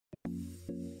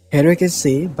Here you can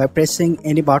see by pressing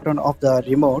any button of the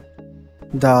remote,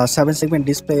 the 7-segment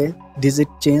display digit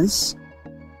change.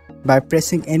 By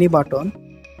pressing any button,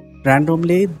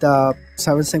 randomly the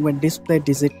 7-segment display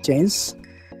digit change.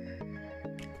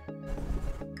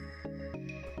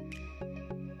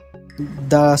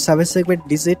 The 7-segment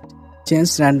digit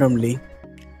change randomly.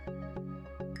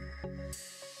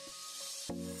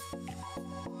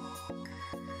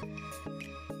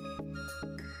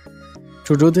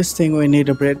 To do this thing, we need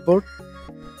a breadboard,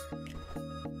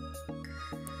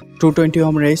 220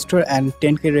 ohm resistor and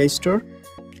 10k resistor.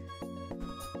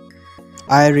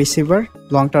 IR receiver,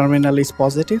 long terminal is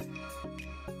positive.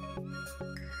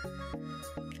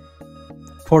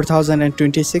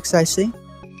 4026 IC.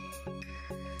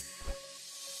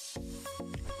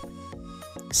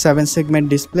 7-segment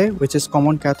display, which is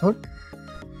common cathode.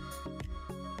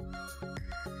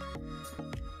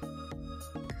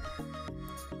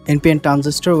 NPN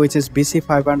transistor, which is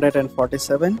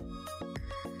BC547.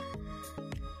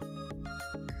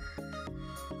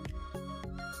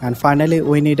 And finally,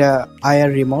 we need a IR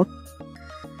remote.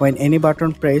 When any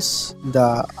button press,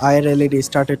 the IR LED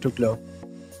started to glow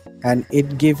and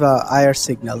it give a IR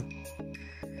signal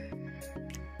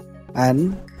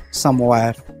and some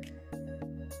wire.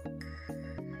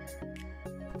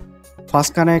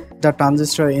 First connect the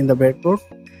transistor in the breadboard,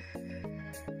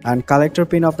 and collector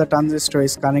pin of the transistor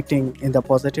is connecting in the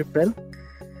positive rail.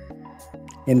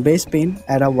 In base pin,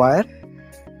 add a wire,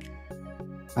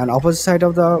 and opposite side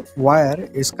of the wire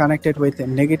is connected with the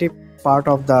negative part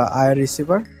of the IR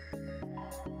receiver.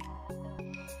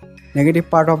 Negative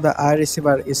part of the IR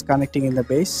receiver is connecting in the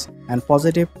base, and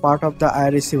positive part of the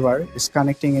IR receiver is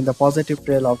connecting in the positive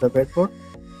rail of the breadboard.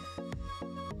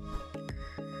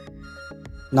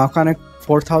 Now connect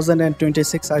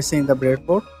 4026 IC in the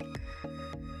breadboard,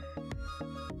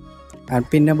 and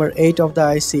pin number 8 of the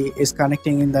IC is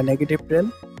connecting in the negative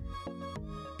rail,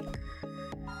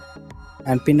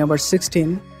 and pin number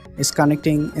 16 is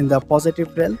connecting in the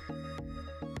positive rail,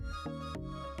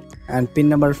 and pin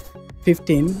number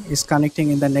 15 is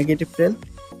connecting in the negative rail.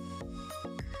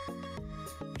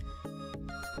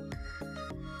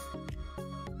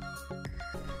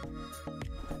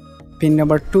 Pin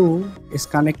number 2 is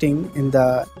connecting in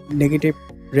the negative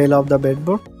rail of the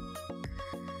breadboard.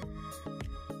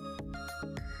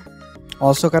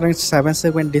 Also connect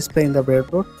 7-segment display in the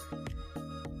breadboard,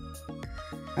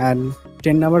 and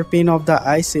 10 number pin of the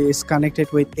IC is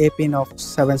connected with A pin of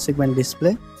 7-segment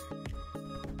display,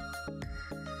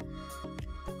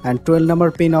 and 12 number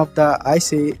pin of the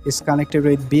IC is connected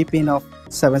with B pin of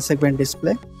 7-segment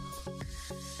display.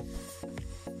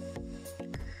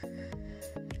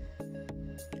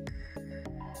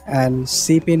 And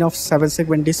C pin of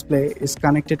 7-segment display is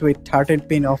connected with 13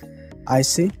 pin of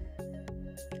IC,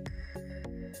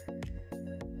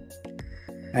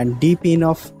 and D pin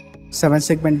of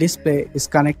 7-segment display is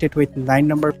connected with 9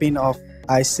 number pin of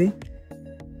IC.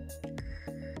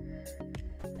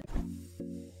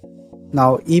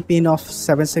 Now E pin of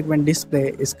 7-segment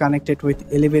display is connected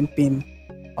with 11 pin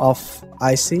of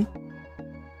IC.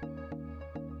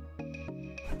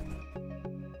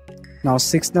 Now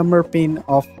 6 number pin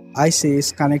of IC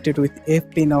is connected with F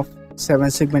pin of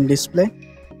 7-segment display.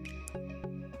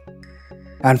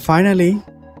 And finally,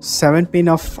 7 pin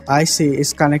of IC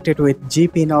is connected with G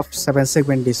pin of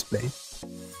 7-segment display.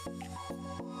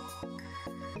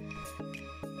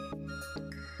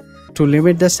 To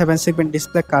limit the 7-segment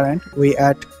display current, we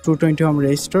add 220 ohm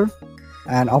resistor,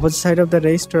 and opposite side of the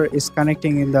resistor is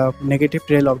connecting in the negative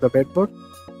rail of the breadboard.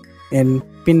 In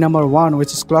pin number 1,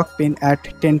 which is clock pin, add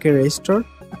 10k resistor,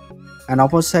 and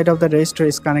opposite side of the resistor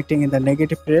is connecting in the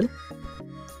negative rail.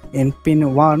 In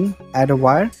pin 1, add a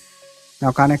wire.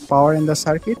 Now connect power in the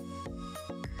circuit.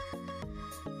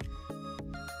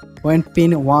 When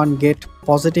pin 1 get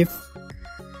positive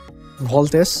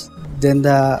voltage, then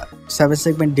the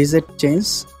 7-segment digit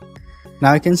change.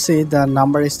 Now you can see the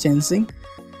number is changing.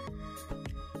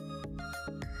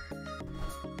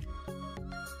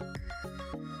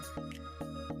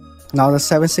 Now the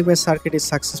 7-segment circuit is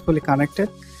successfully connected,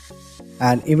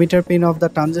 and emitter pin of the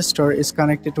transistor is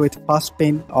connected with first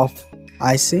pin of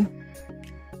IC.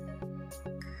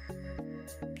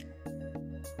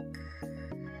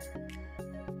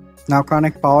 Now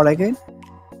connect power again.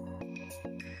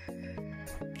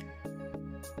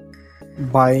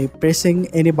 By pressing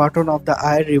any button of the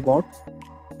IR remote,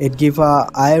 it gives a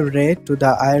IR ray to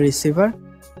the IR receiver,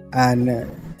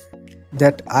 and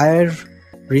that IR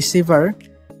receiver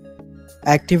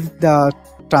active the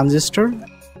transistor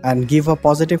and give a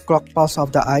positive clock pulse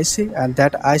of the IC, and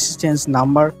that IC change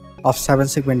number of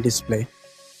 7-segment display.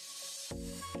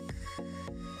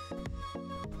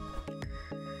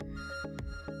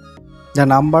 The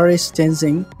number is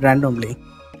changing randomly.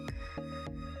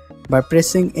 By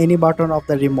pressing any button of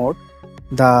the remote,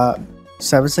 the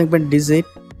 7 segment digit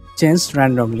changes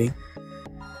randomly.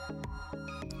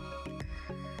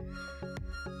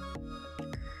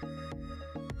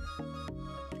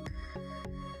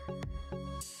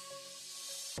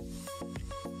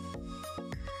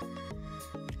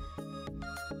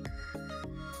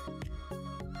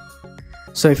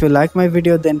 So if you like my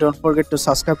video, then don't forget to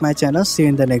subscribe my channel. See you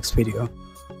in the next video.